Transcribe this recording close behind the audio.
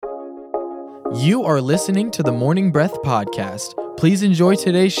You are listening to the Morning Breath Podcast. Please enjoy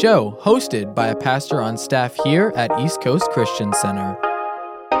today's show, hosted by a pastor on staff here at East Coast Christian Center.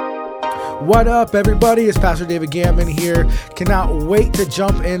 What up, everybody? It's Pastor David Gammon here. Cannot wait to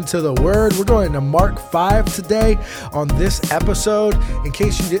jump into the Word. We're going to Mark 5 today on this episode. In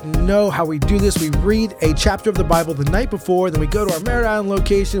case you didn't know how we do this, we read a chapter of the Bible the night before, then we go to our Merritt Island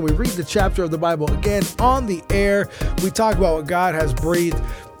location, we read the chapter of the Bible again on the air. We talk about what God has breathed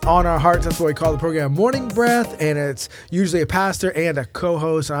on our hearts. That's what we call the program Morning Breath, and it's usually a pastor and a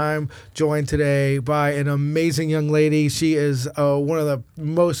co-host. I'm joined today by an amazing young lady. She is one of the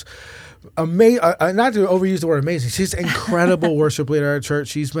most amazing, not to overuse the word amazing, she's an incredible worship leader at our church.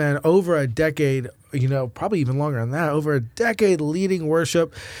 She's been over a decade, probably even longer than that, over a decade leading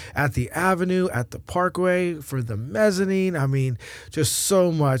worship at the Avenue, at the Parkway, for the mezzanine. I mean, just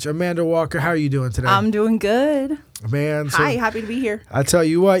so much. Amanda Walker, how are you doing today? I'm doing good. Man, Hi, happy to be here. I tell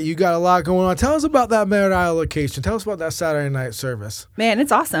you what, you got a lot going on. Tell us about that Merritt Island location. Tell us about that Saturday night service. Man,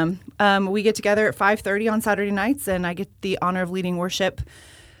 it's awesome. We get together at 5:30 on Saturday nights, and I get the honor of leading worship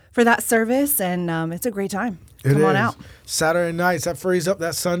for that service, and it's a great time. Come on out. Saturday nights, that frees up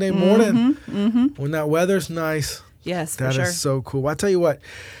that Sunday morning when that weather's nice. Yes, that for sure. is so cool. I tell you what,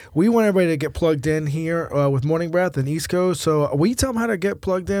 we want everybody to get plugged in here with Morning Breath and East Coast. So will you tell them how to get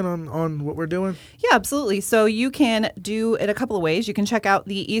plugged in on what we're doing? Yeah, absolutely. So you can do it a couple of ways. You can check out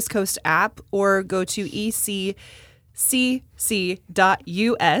the East Coast app or go to ECCC.us,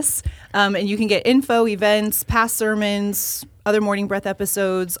 and you can get info, events, past sermons, other Morning Breath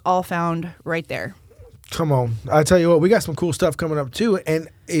episodes, all found right there. Come on. I tell you what, we got some cool stuff coming up too. And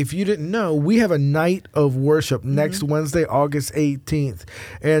if you didn't know, we have a night of worship next Wednesday, August 18th.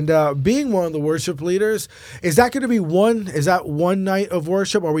 And being one of the worship leaders, is that going to be one night of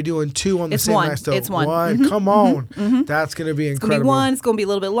worship? Or are we doing two on the same night? So it's one. Come on. That's going to be incredible. It's going to be one. It's going to be a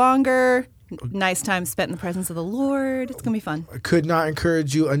little bit longer. Nice time spent in the presence of the Lord. It's going to be fun. I could not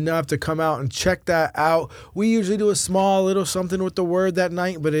encourage you enough to come out and check that out. We usually do a small little something with the Word that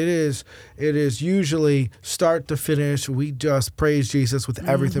night, but it is usually start to finish. We just praise Jesus with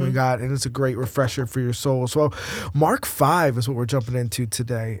everything we got, and it's a great refresher for your soul. So Mark 5 is what we're jumping into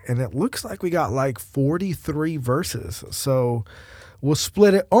today, and it looks like we got like 43 verses. So we'll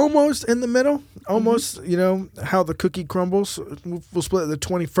split it almost in the middle, almost, how the cookie crumbles. We'll split the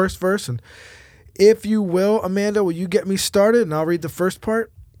 21st verse. And if you will, Amanda, will you get me started and I'll read the first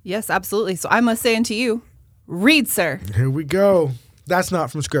part? Yes, absolutely. So I must say unto you, read, sir. Here we go. That's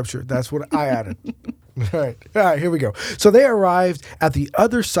not from Scripture. That's what I added. All right, here we go. So they arrived at the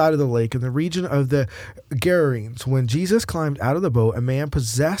other side of the lake in the region of the Gerasenes. When Jesus climbed out of the boat, a man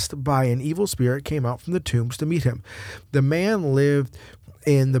possessed by an evil spirit came out from the tombs to meet him. The man lived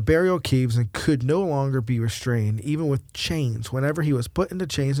in the burial caves and could no longer be restrained, even with chains. Whenever he was put into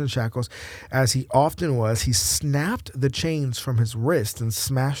chains and shackles, as he often was, he snapped the chains from his wrists and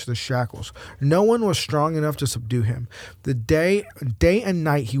smashed the shackles. No one was strong enough to subdue him. The day and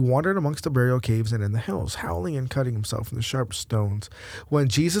night he wandered amongst the burial caves and in the hills, howling and cutting himself in the sharp stones. When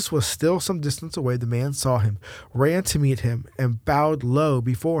Jesus was still some distance away, the man saw him, ran to meet him, and bowed low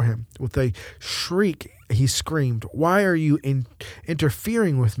before him. With a shriek, he screamed, "Why are you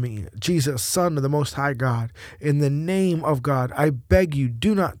interfering with me, Jesus, Son of the Most High God? In the name of God, I beg you,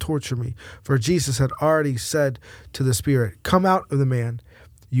 do not torture me." For Jesus had already said to the spirit, "Come out of the man,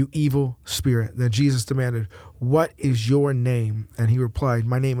 you evil spirit." Then Jesus demanded, "What is your name?" And he replied,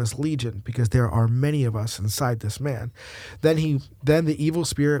 "My name is Legion, because there are many of us inside this man." Then the evil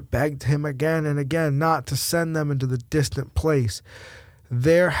spirit begged him again and again not to send them into the distant place.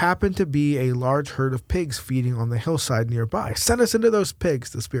 There happened to be a large herd of pigs feeding on the hillside nearby. "Send us into those pigs,"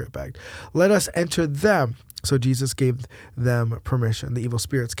 the spirit begged. "Let us enter them." So Jesus gave them permission. The evil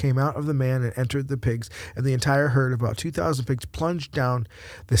spirits came out of the man and entered the pigs, and the entire herd, about 2,000 pigs, plunged down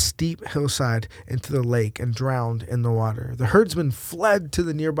the steep hillside into the lake and drowned in the water. The herdsmen fled to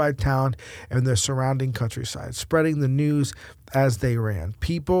the nearby town and the surrounding countryside, spreading the news as they ran.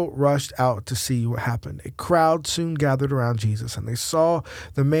 People rushed out to see what happened. A crowd soon gathered around Jesus, and they saw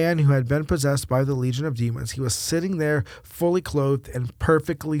the man who had been possessed by the legion of demons. He was sitting there fully clothed and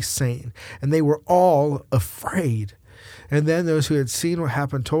perfectly sane, and they were all afraid. And then those who had seen what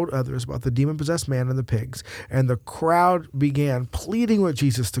happened told others about the demon-possessed man and the pigs. And the crowd began pleading with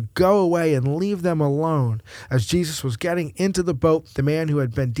Jesus to go away and leave them alone. As Jesus was getting into the boat, the man who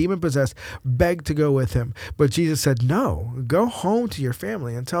had been demon-possessed begged to go with him. But Jesus said, "No, go home to your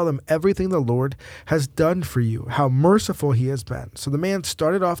family and tell them everything the Lord has done for you, how merciful he has been." So the man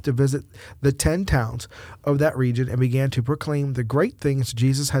started off to visit the 10 towns of that region and began to proclaim the great things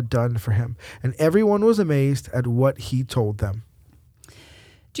Jesus had done for him. And everyone was amazed at what he told them.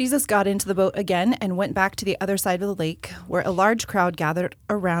 Jesus got into the boat again and went back to the other side of the lake, where a large crowd gathered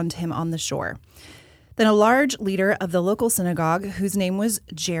around him on the shore. Then a large leader of the local synagogue, whose name was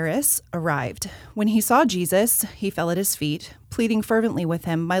Jairus, arrived. When he saw Jesus, he fell at his feet, pleading fervently with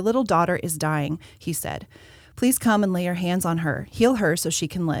him. "My little daughter is dying," he said. "Please come and lay your hands on her. Heal her so she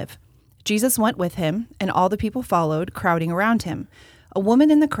can live." Jesus went with him, and all the people followed, crowding around him. A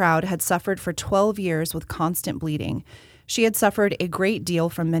woman in the crowd had suffered for 12 years with constant bleeding. She had suffered a great deal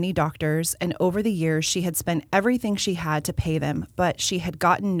from many doctors, and over the years she had spent everything she had to pay them, but she had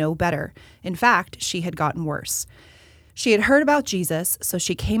gotten no better. In fact, she had gotten worse. She had heard about Jesus, so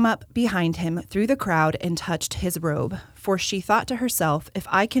she came up behind him through the crowd and touched his robe, for she thought to herself, "If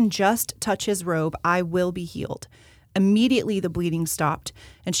I can just touch his robe, I will be healed." Immediately the bleeding stopped,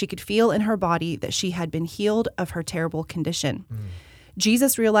 and she could feel in her body that she had been healed of her terrible condition.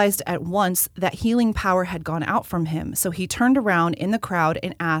 Jesus realized at once that healing power had gone out from him, so he turned around in the crowd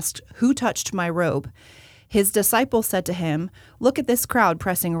and asked, "Who touched my robe?" His disciples said to him, "Look at this crowd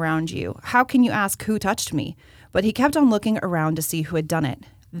pressing around you. How can you ask who touched me?" But he kept on looking around to see who had done it.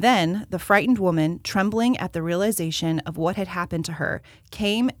 Then the frightened woman, trembling at the realization of what had happened to her,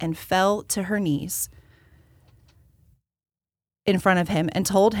 came and fell to her knees in front of him and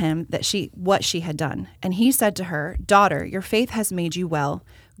told him that what she had done. And he said to her, "Daughter, your faith has made you well.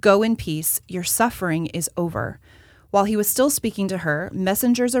 Go in peace. Your suffering is over." While he was still speaking to her,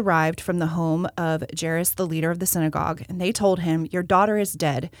 messengers arrived from the home of Jairus, the leader of the synagogue, and they told him, "Your daughter is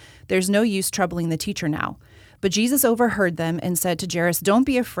dead. There's no use troubling the teacher now." But Jesus overheard them and said to Jairus, "Don't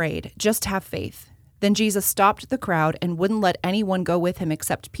be afraid. Just have faith." Then Jesus stopped the crowd and wouldn't let anyone go with him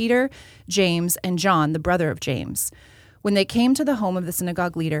except Peter, James, and John, the brother of James. When they came to the home of the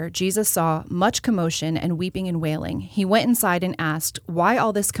synagogue leader, Jesus saw much commotion and weeping and wailing. He went inside and asked, "Why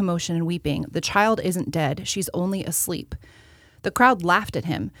all this commotion and weeping? The child isn't dead. She's only asleep." The crowd laughed at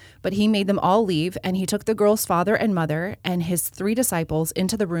him, but he made them all leave, and he took the girl's father and mother and his 3 disciples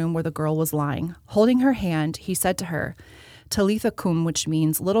into the room where the girl was lying. Holding her hand, he said to her, "Talitha cum," which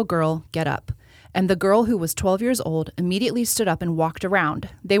means, "Little girl, get up." And the girl, who was 12 years old, immediately stood up and walked around.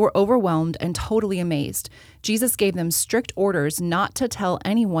 They were overwhelmed and totally amazed. Jesus gave them strict orders not to tell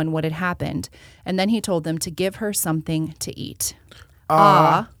anyone what had happened, and then he told them to give her something to eat.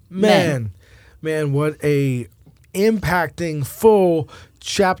 Man, what a impacting full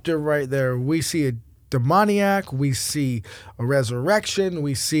chapter right there. We see a demoniac, we see a resurrection,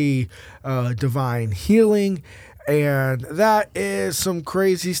 we see divine healing. And that is some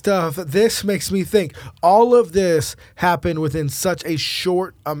crazy stuff. This makes me think all of this happened within such a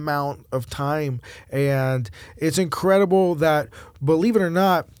short amount of time. And it's incredible that, believe it or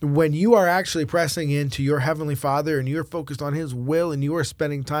not, when you are actually pressing into your Heavenly Father and you're focused on His will and you are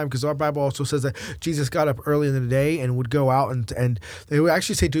spending time, because our Bible also says that Jesus got up early in the day and would go out and they would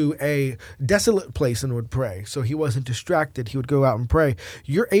actually say to a desolate place and would pray. So he wasn't distracted. He would go out and pray.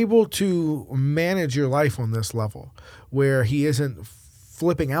 You're able to manage your life on this level where he isn't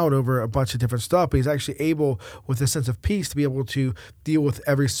flipping out over a bunch of different stuff, but he's actually able, with a sense of peace, to be able to deal with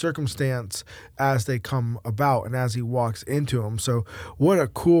every circumstance as they come about and as he walks into them. So what a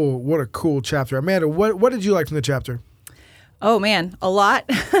cool chapter. Amanda, what did you like from the chapter? Oh man, a lot.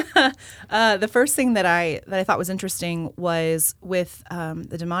 The first thing that I thought was interesting was with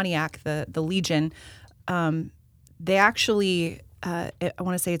the demoniac, the legion. They actually, I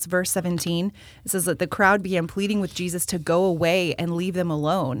want to say it's verse 17. It says that the crowd began pleading with Jesus to go away and leave them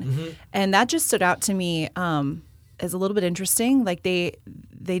alone. Mm-hmm. And that just stood out to me as a little bit interesting. Like they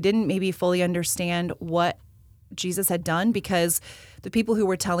didn't maybe fully understand what Jesus had done, because the people who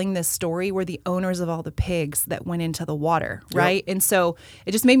were telling this story were the owners of all the pigs that went into the water, right? Yep. And so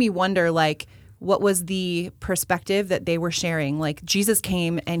it just made me wonder, like, what was the perspective that they were sharing? Like, Jesus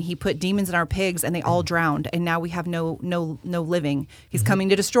came and he put demons in our pigs and they all drowned, and now we have no living. He's coming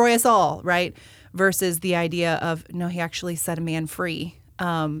to destroy us all, right? Versus the idea of, no, he actually set a man free.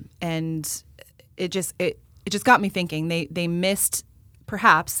 And it just got me thinking. They missed,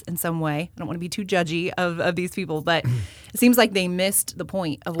 perhaps in some way, I don't want to be too judgy of these people, but it seems like they missed the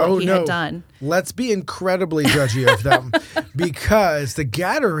point of what he had done. Let's be incredibly judgy of them, because the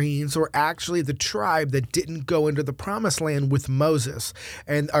Gadarenes were actually the tribe that didn't go into the promised land with Moses,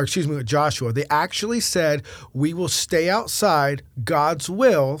 with Joshua. They actually said, we will stay outside God's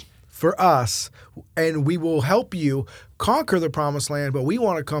will for us, and we will help you conquer the promised land, but we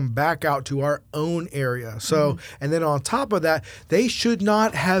want to come back out to our own area. So, and then on top of that, they should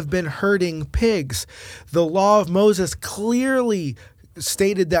not have been herding pigs. The law of Moses clearly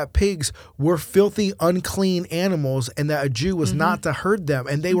stated that pigs were filthy, unclean animals, and that a Jew was not to herd them,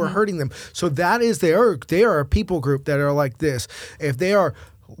 and they were herding them. So that is they are a people group that are like this. If they are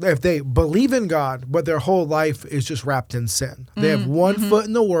if they believe in God, but their whole life is just wrapped in sin. They have one foot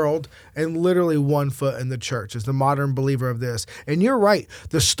in the world and literally one foot in the church, is the modern believer of this. And you're right.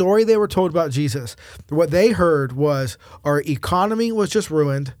 The story they were told about Jesus, what they heard was our economy was just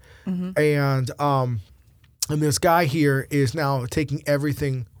ruined. And this guy here is now taking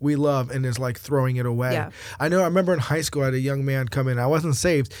everything we love and is like throwing it away. Yeah. I remember in high school, I had a young man come in. I wasn't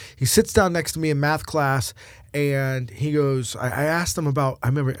saved. He sits down next to me in math class and he goes, I asked him about, I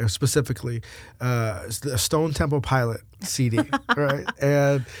remember specifically, the Stone Temple Pilot CD, right?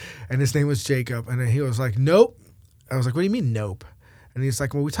 And his name was Jacob. And he was like, nope. I was like, what do you mean, nope? And he's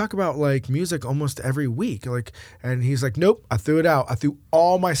like, well, we talk about like music almost every week. And he's like, nope, I threw it out. I threw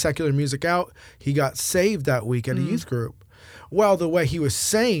all my secular music out. He got saved that week at a youth group. Well, the way he was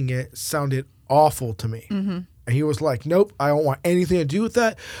saying it sounded awful to me. And he was like, nope, I don't want anything to do with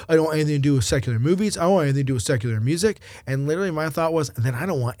that. I don't want anything to do with secular movies. I don't want anything to do with secular music. And literally my thought was, and then I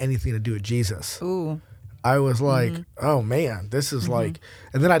don't want anything to do with Jesus. Ooh. I was like, oh man, this is like,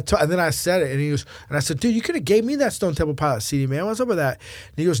 and then I said it, and he goes, and I said, dude, you could have gave me that Stone Temple Pilot CD, man. What's up with that?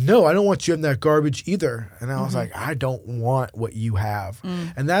 And he goes, no, I don't want you in that garbage either. And I was like, I don't want what you have,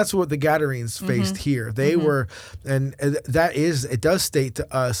 and that's what the Gadarenes faced here. They were, and it does state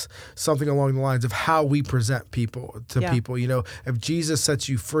to us something along the lines of how we present people to people. You know, if Jesus sets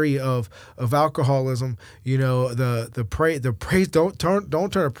you free of alcoholism, you know, the praise don't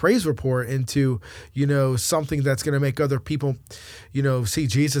turn a praise report into, you know, something that's going to make other people, you know, see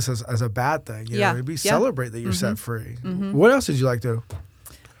Jesus as a bad thing. You know, maybe celebrate that you're set free. What else did you like to?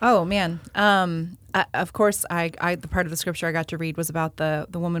 Oh man. Of course, I the part of the scripture I got to read was about the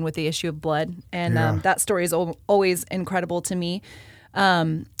woman with the issue of blood, and that story is always incredible to me.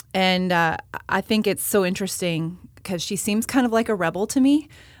 And I think it's so interesting because she seems kind of like a rebel to me.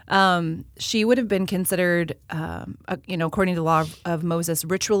 She would have been considered, according to the law of Moses,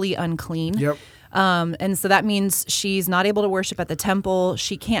 ritually unclean. Yep. And so that means she's not able to worship at the temple.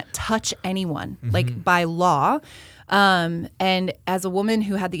 She can't touch anyone, like by law. And as a woman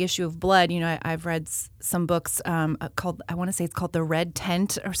who had the issue of blood, you know, I've read some books called, I want to say it's called The Red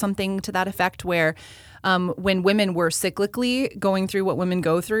Tent or something to that effect, where when women were cyclically going through what women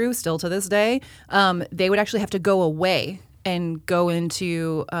go through still to this day, they would actually have to go away and go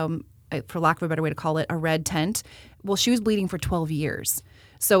into, for lack of a better way to call it, a red tent. Well, she was bleeding for 12 years.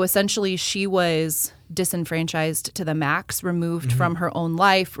 So essentially, she was disenfranchised to the max, removed from her own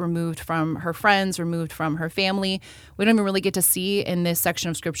life, removed from her friends, removed from her family. We don't even really get to see in this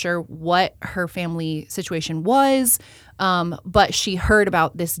section of scripture what her family situation was, but she heard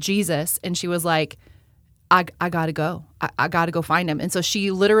about this Jesus, and she was like, I got to go. I got to go find him. And so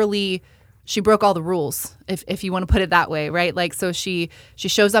she literally... she broke all the rules, if you want to put it that way, right? Like, so she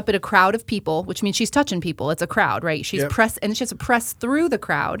shows up at a crowd of people, which means she's touching people. It's a crowd, right? She's and she has to press through the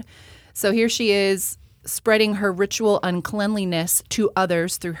crowd. So here she is spreading her ritual uncleanliness to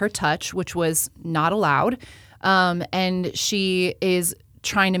others through her touch, which was not allowed. And she is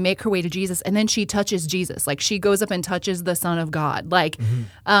trying to make her way to Jesus, and then she touches Jesus. Like, she goes up and touches the Son of God. Like,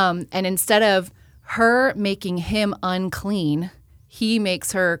 and instead of her making him unclean, he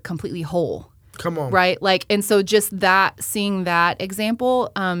makes her completely whole. Come on. Right? Like, and so just that, seeing that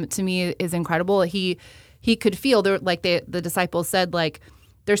example, to me is incredible. He could feel, like the disciples said, like,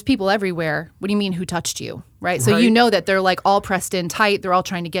 there's people everywhere. What do you mean, who touched you? Right? So you know that they're like all pressed in tight. They're all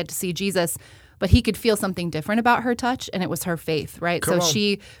trying to get to see Jesus. But he could feel something different about her touch, and it was her faith, right? Come so on.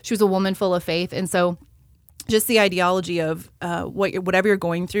 she was a woman full of faith. And so just the ideology of whatever you're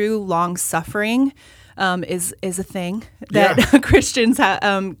going through, long suffering, is a thing that Christians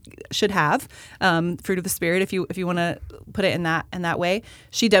should have, fruit of the Spirit, if you want to put it in that way.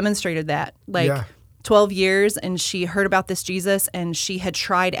 She demonstrated that, 12 years, and she heard about this Jesus, and she had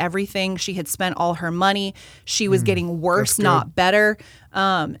tried everything. She had spent all her money. She was getting worse, not better.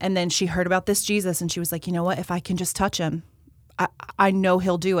 And then she heard about this Jesus, and she was like, you know what? If I can just touch him, I know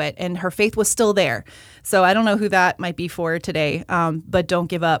he'll do it. And her faith was still there. So I don't know who that might be for today, but don't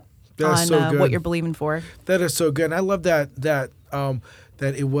give up on what you're believing for. That is so good. And I love that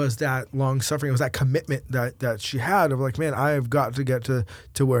it was that long suffering. It was that commitment that she had of like, man, I have got to get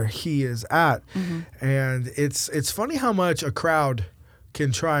to where he is at. And it's funny how much a crowd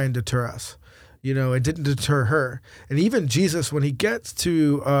can try and deter us. You know, it didn't deter her. And even Jesus, when he gets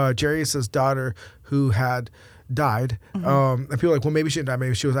to Jairus' daughter who had died, and people are like, well, maybe she didn't die.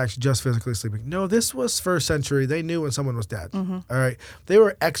 Maybe she was actually just physically sleeping. No, this was first century. They knew when someone was dead. All right. They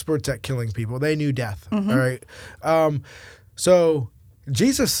were experts at killing people. They knew death. All right. So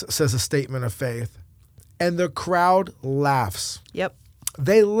Jesus says a statement of faith, and the crowd laughs. Yep.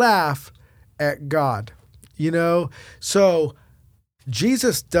 They laugh at God, you know? So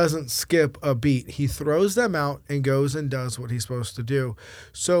Jesus doesn't skip a beat. He throws them out and goes and does what he's supposed to do.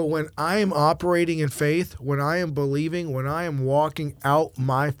 So when I am operating in faith, when I am believing, when I am walking out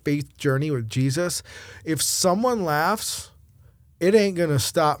my faith journey with Jesus, if someone laughs, it ain't going to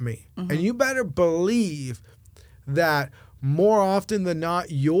stop me. And you better believe that more often than not,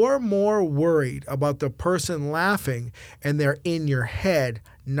 you're more worried about the person laughing and they're in your head,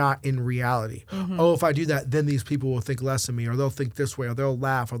 not in reality. Oh, if I do that, then these people will think less of me, or they'll think this way, or they'll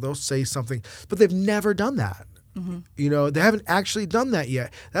laugh, or they'll say something. But they've never done that. You know, they haven't actually done that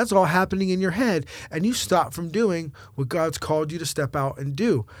yet. That's all happening in your head. And you stop from doing what God's called you to step out and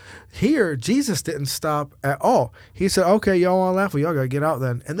do. Here, Jesus didn't stop at all. He said, okay, y'all want to laugh? Well, y'all got to get out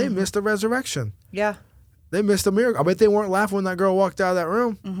then. And they missed the resurrection. Yeah. They missed a miracle. I bet they weren't laughing when that girl walked out of that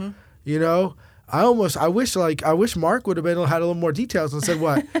room. You know, I wish Mark would have had a little more details and said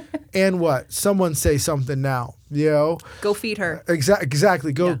what, and what. Someone say something now. You know, go feed her.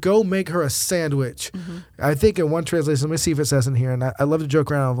 Exactly. Go make her a sandwich. I think in one translation, let me see if it says in here. And I love to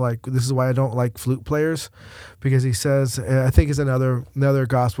joke around of like, this is why I don't like flute players, because he says, I think it's another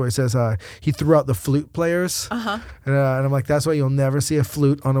gospel. He says he threw out the flute players. And I'm like, that's why you'll never see a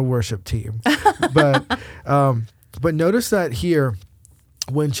flute on a worship team. But notice that here,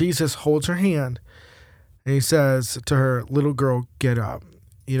 when Jesus holds her hand and he says to her, little girl, get up.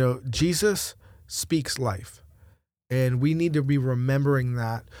 You know, Jesus speaks life. And we need to be remembering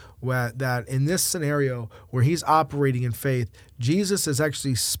that in this scenario where he's operating in faith, Jesus is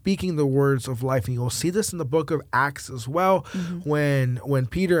actually speaking the words of life. And you'll see this in the book of Acts as well, when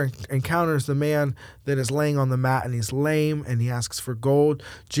Peter encounters the man that is laying on the mat and he's lame and he asks for gold.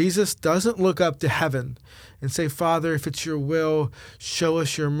 Jesus doesn't look up to heaven and say, Father, if it's your will, show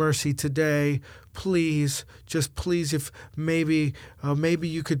us your mercy today. Please, just please, if maybe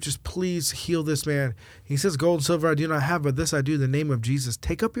you could just please heal this man. He says, gold and silver I do not have, but this I do in the name of Jesus.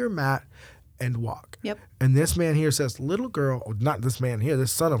 Take up your mat and walk. Yep. And this man here says, little girl, not this man here,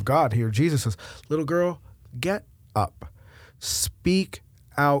 this son of God here, Jesus says, little girl, get up. Speak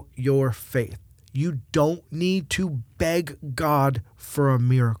out your faith. You don't need to beg God for a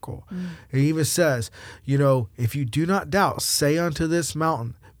miracle. It even says, you know, if you do not doubt, say unto this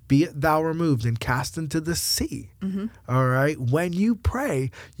mountain, be it thou removed and cast into the sea. All right. When you pray,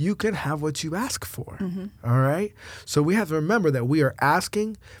 you can have what you ask for. All right. So we have to remember that we are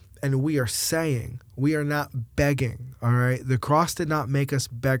asking and we are saying. We are not begging. All right. The cross did not make us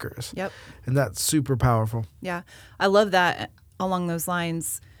beggars. Yep. And that's super powerful. Yeah. I love that. Along those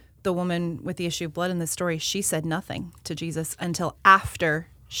lines, the woman with the issue of blood in this story, she said nothing to Jesus until after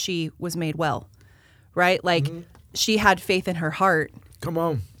she was made well. Right? Like she had faith in her heart. Come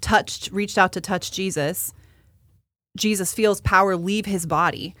on. Reached out to touch Jesus. Jesus feels power leave his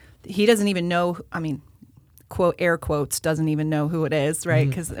body. He doesn't even know, I mean, quote, air quotes, doesn't even know who it is, right?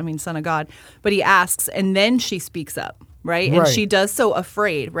 Because, I mean, Son of God. But he asks, and then she speaks up, right? And she does so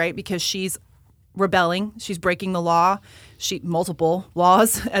afraid, right? Because she's rebelling. She's breaking the law. Multiple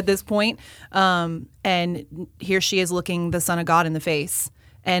laws at this point. And here she is looking the Son of God in the face.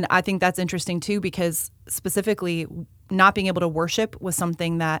 And I think that's interesting, too, because specifically not being able to worship was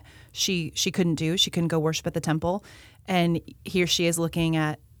something that she couldn't do. She couldn't go worship at the temple. And here she is looking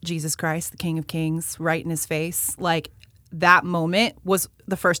at Jesus Christ, the King of Kings, right in his face. Like, that moment was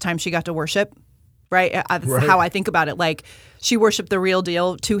the first time she got to worship, right? That's how I think about it. Like, she worshiped the real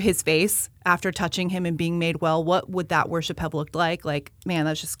deal to his face after touching him and being made well. What would that worship have looked like? Like, man,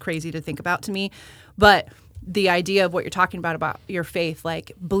 that's just crazy to think about to me. But the idea of what you're talking about your faith,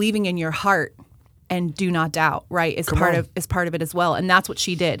 like believing in your heart and do not doubt, right, is part of it as well. And that's what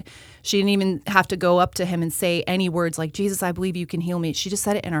she did. She didn't even have to go up to him and say any words like, Jesus, I believe you can heal me. She just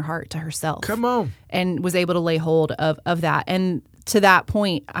said it in her heart to herself. Come on. And was able to lay hold of that. And to that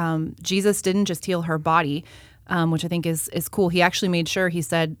point, Jesus didn't just heal her body, which I think is cool. He actually made sure, he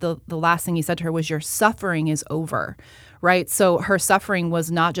said, the last thing he said to her was, your suffering is over, right? So her suffering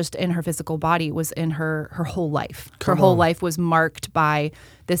was not just in her physical body, it was in her whole life. Her whole life was marked by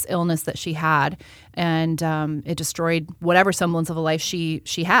this illness that she had, and it destroyed whatever semblance of a life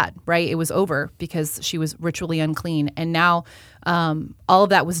she had, right? It was over because she was ritually unclean. And now all of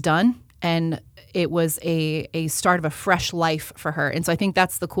that was done, and it was a start of a fresh life for her. And so I think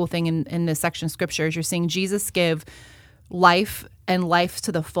that's the cool thing in this section of scripture is you're seeing Jesus give life and life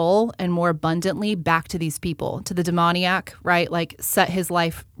to the full and more abundantly back to these people, to the demoniac, right? Like set his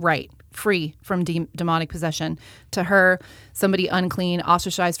life right, free from demonic possession. To her, somebody unclean,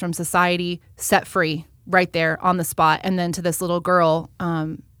 ostracized from society, set free right there on the spot. And then to this little girl,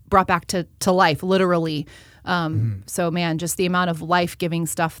 brought back to life, literally, So man, just the amount of life-giving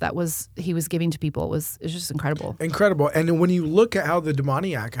stuff that he was giving to people is just incredible. Incredible. And when you look at how the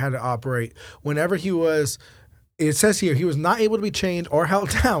demoniac had to operate, whenever it says here, he was not able to be chained or held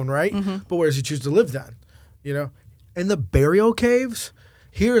down, right? But where does he choose to live then? In the burial caves,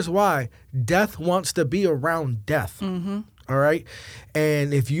 here's why. Death wants to be around death. All right?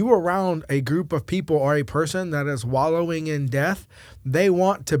 And if you are around a group of people or a person that is wallowing in death, they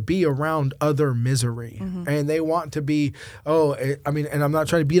want to be around other misery. And they want to be, and I'm not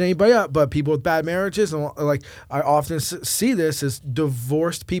trying to beat anybody up, but people with bad marriages, and like I often see this, is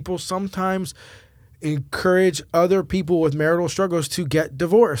divorced people sometimes encourage other people with marital struggles to get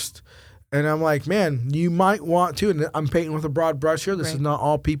divorced. And I'm like, man, you might want to, and I'm painting with a broad brush here. This is not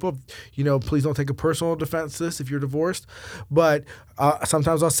all people. Please don't take a personal defense to this if you're divorced. But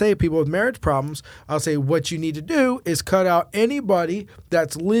sometimes I'll say people with marriage problems, I'll say what you need to do is cut out anybody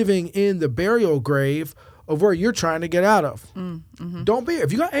that's living in the burial grave of where you're trying to get out of. Don't be,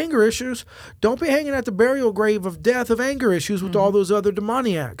 if you got anger issues, don't be hanging at the burial grave of death of anger issues with all those other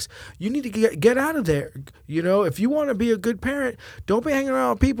demoniacs. You need to get out of there. If you want to be a good parent, don't be hanging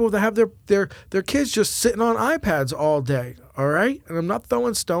around with people that have their kids just sitting on iPads all day. All right? And I'm not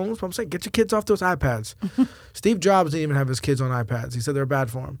throwing stones, but I'm saying get your kids off those iPads. Steve Jobs didn't even have his kids on iPads. He said they're bad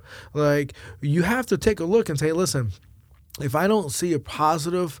for him. Like, you have to take a look and say, listen, if I don't see a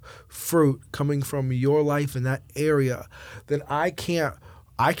positive fruit coming from your life in that area, then I can't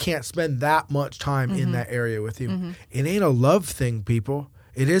spend that much time in that area with you. It ain't a love thing, people.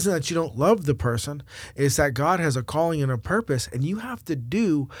 It isn't that you don't love the person. It's that God has a calling and a purpose, and you have to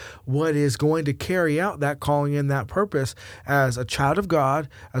do what is going to carry out that calling and that purpose as a child of God,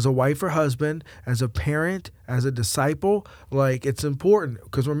 as a wife or husband, as a parent, as a disciple. Like, it's important,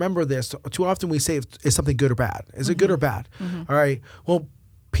 because remember this, too often we say, is something good or bad? Is it good or bad? All right. Well,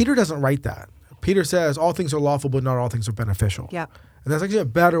 Peter doesn't write that. Peter says all things are lawful, but not all things are beneficial. Yeah. And that's actually a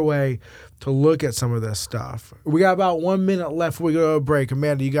better way to look at some of this stuff. We got about 1 minute left before we go to a break.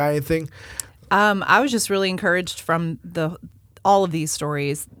 Amanda, you got anything? I was just really encouraged from all of these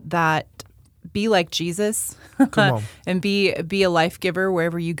stories that be like Jesus and be a life giver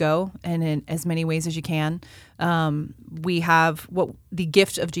wherever you go and in as many ways as you can. We have the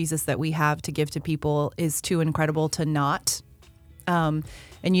gift of Jesus that we have to give to people is too incredible to not.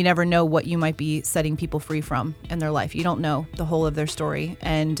 And you never know what you might be setting people free from in their life. You don't know the whole of their story,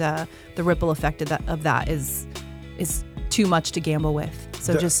 and the ripple effect of that is too much to gamble with.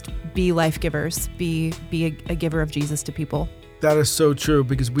 So just be life givers. Be a giver of Jesus to people. That is so true,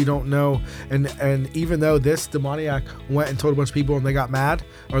 because we don't know. And even though this demoniac went and told a bunch of people and they got mad,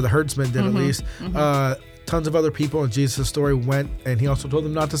 or the herdsman did at least, tons of other people in Jesus' story went, and he also told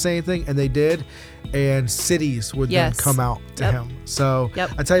them not to say anything, and they did, and cities would then come out to him. So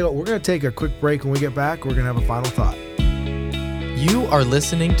I tell you what, we're going to take a quick break. When we get back, we're going to have a final thought. You are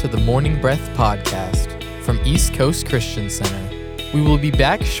listening to the Morning Breath Podcast from East Coast Christian Center. We will be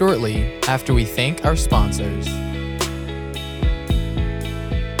back shortly after we thank our sponsors.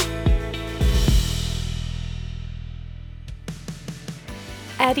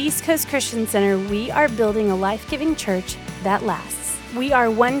 At East Coast Christian Center, we are building a life-giving church that lasts. We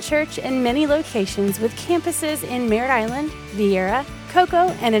are one church in many locations with campuses in Merritt Island, Viera,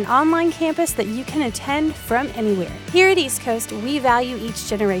 Cocoa, and an online campus that you can attend from anywhere. Here at East Coast, we value each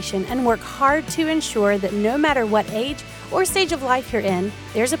generation and work hard to ensure that no matter what age or stage of life you're in,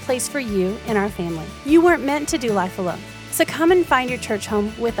 there's a place for you in our family. You weren't meant to do life alone, so come and find your church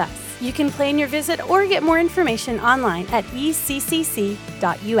home with us. You can plan your visit or get more information online at eccc.us.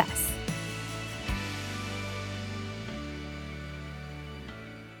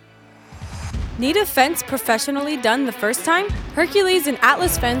 Need a fence professionally done the first time? Hercules and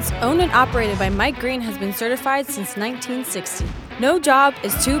Atlas Fence, owned and operated by Mike Green, has been certified since 1960. No job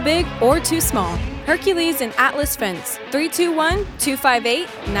is too big or too small. Hercules and Atlas Fence,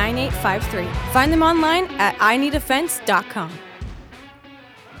 321-258-9853. Find them online at ineedafence.com.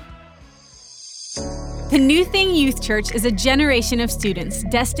 The New Thing Youth Church is a generation of students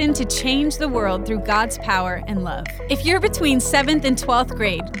destined to change the world through God's power and love. If you're between 7th and 12th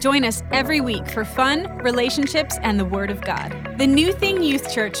grade, join us every week for fun, relationships, and the Word of God. The New Thing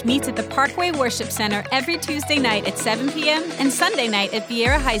Youth Church meets at the Parkway Worship Center every Tuesday night at 7 p.m. and Sunday night at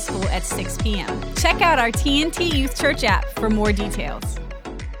Viera High School at 6 p.m. Check out our TNT Youth Church app for more details.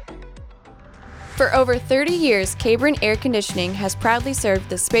 For over 30 years, Cabron Air Conditioning has proudly served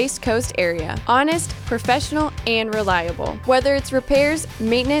the Space Coast area. Honest, professional, and reliable. Whether it's repairs,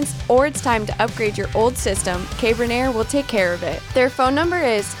 maintenance, or it's time to upgrade your old system, Cabron Air will take care of it. Their phone number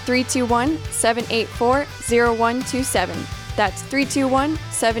is 321-784-0127. That's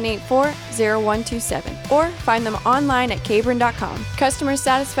 321-784-0127. Or find them online at cabron.com. Customer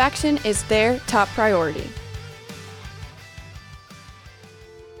satisfaction is their top priority.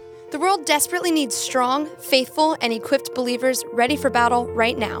 The world desperately needs strong, faithful, and equipped believers ready for battle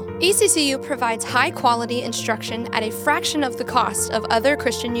right now. ECCU provides high-quality instruction at a fraction of the cost of other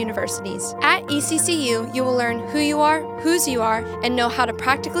Christian universities. At ECCU, you will learn who you are, whose you are, and know how to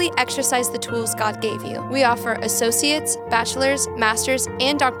practically exercise the tools God gave you. We offer associates, bachelor's, master's,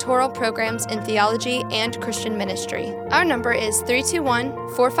 and doctoral programs in theology and Christian ministry. Our number is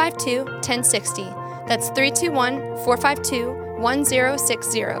 321-452-1060. That's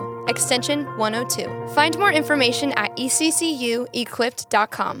 321-452-1060. Extension 102. Find more information at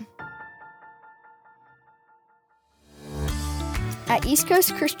eccuequipped.com. At East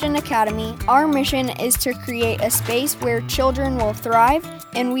Coast Christian Academy, our mission is to create a space where children will thrive,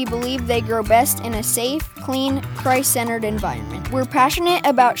 and we believe they grow best in a safe, clean, Christ-centered environment. We're passionate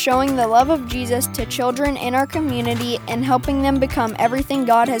about showing the love of Jesus to children in our community and helping them become everything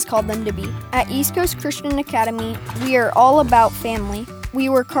God has called them to be. At East Coast Christian Academy, we are all about family. We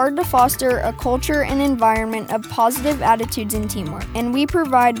work hard to foster a culture and environment of positive attitudes and teamwork, and we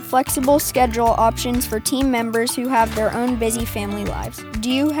provide flexible schedule options for team members who have their own busy family lives. Do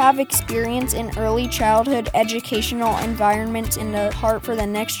you have experience in early childhood educational environments and a heart for the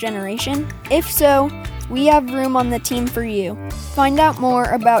next generation? If so, we have room on the team for you. Find out more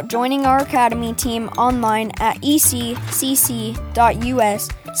about joining our Academy team online at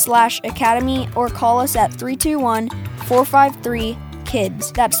eccc.us/academy or call us at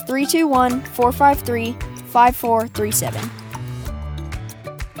 321-453-KIDS. That's 321-453-5437.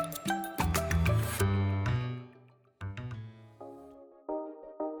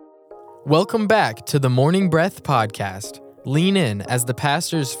 Welcome back to the Morning Breath Podcast. Lean in as the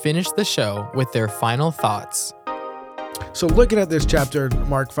pastors finish the show with their final thoughts. So looking at this chapter,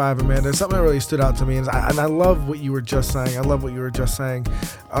 Mark 5, Amanda, something that really stood out to me, and I love what you were just saying.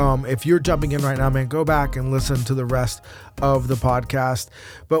 If you're jumping in right now, man, go back and listen to the rest of the podcast.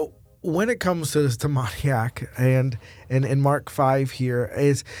 But when it comes to this demoniac and in Mark 5 here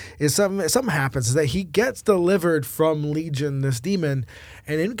is something happens is that he gets delivered from Legion, this demon,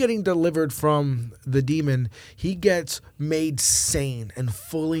 and in getting delivered from the demon, he gets made sane and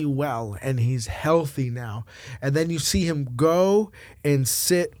fully well, and he's healthy now. And then you see him go and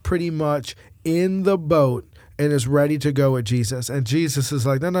sit pretty much in the boat and is ready to go with Jesus. And Jesus is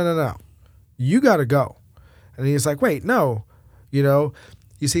like, no, you got to go. And he's like, wait, no, you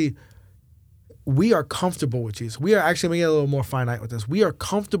see, we are comfortable with Jesus. We are actually making it a little more finite with this. We are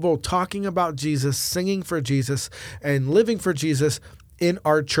comfortable talking about Jesus, singing for Jesus, and living for Jesus in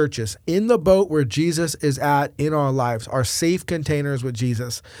our churches, in the boat where Jesus is at in our lives, our safe containers with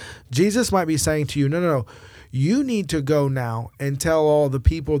Jesus. Jesus might be saying to you, no, you need to go now and tell all the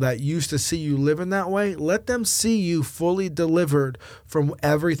people that used to see you living that way, let them see you fully delivered from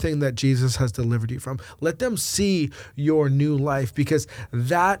everything that Jesus has delivered you from. Let them see your new life, because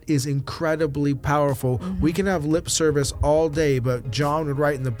that is incredibly powerful. Mm-hmm. We can have lip service all day, but John would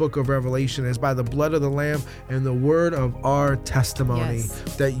write in the book of Revelation, is by the blood of the Lamb and the word of our testimony,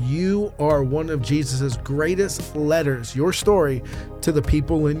 that you are one of Jesus's greatest letters, your story, to the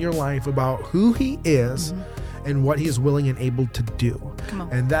people in your life about who he is. Mm-hmm. And what he is willing and able to do.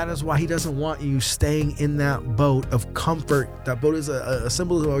 And that is why he doesn't want you staying in that boat of comfort. That boat is a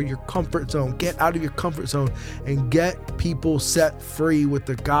symbol of your comfort zone. Get out of your comfort zone and get people set free with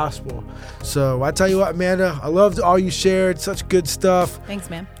the gospel. So I tell you what, Amanda, I loved all you shared. Such good stuff. Thanks,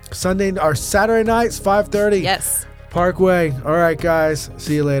 man. Saturday nights, 5:30. Yes. Parkway. All right, guys.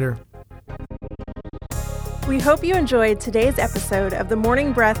 See you later. We hope you enjoyed today's episode of the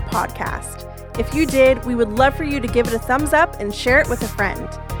Morning Breath Podcast. If you did, we would love for you to give it a thumbs up and share it with a friend.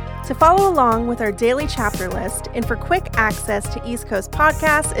 To follow along with our daily chapter list and for quick access to East Coast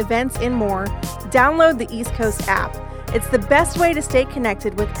podcasts, events, and more, download the East Coast app. It's the best way to stay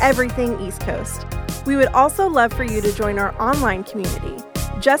connected with everything East Coast. We would also love for you to join our online community.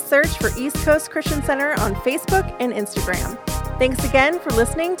 Just search for East Coast Christian Center on Facebook and Instagram. Thanks again for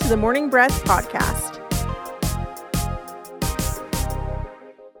listening to the Morning Breath Podcast.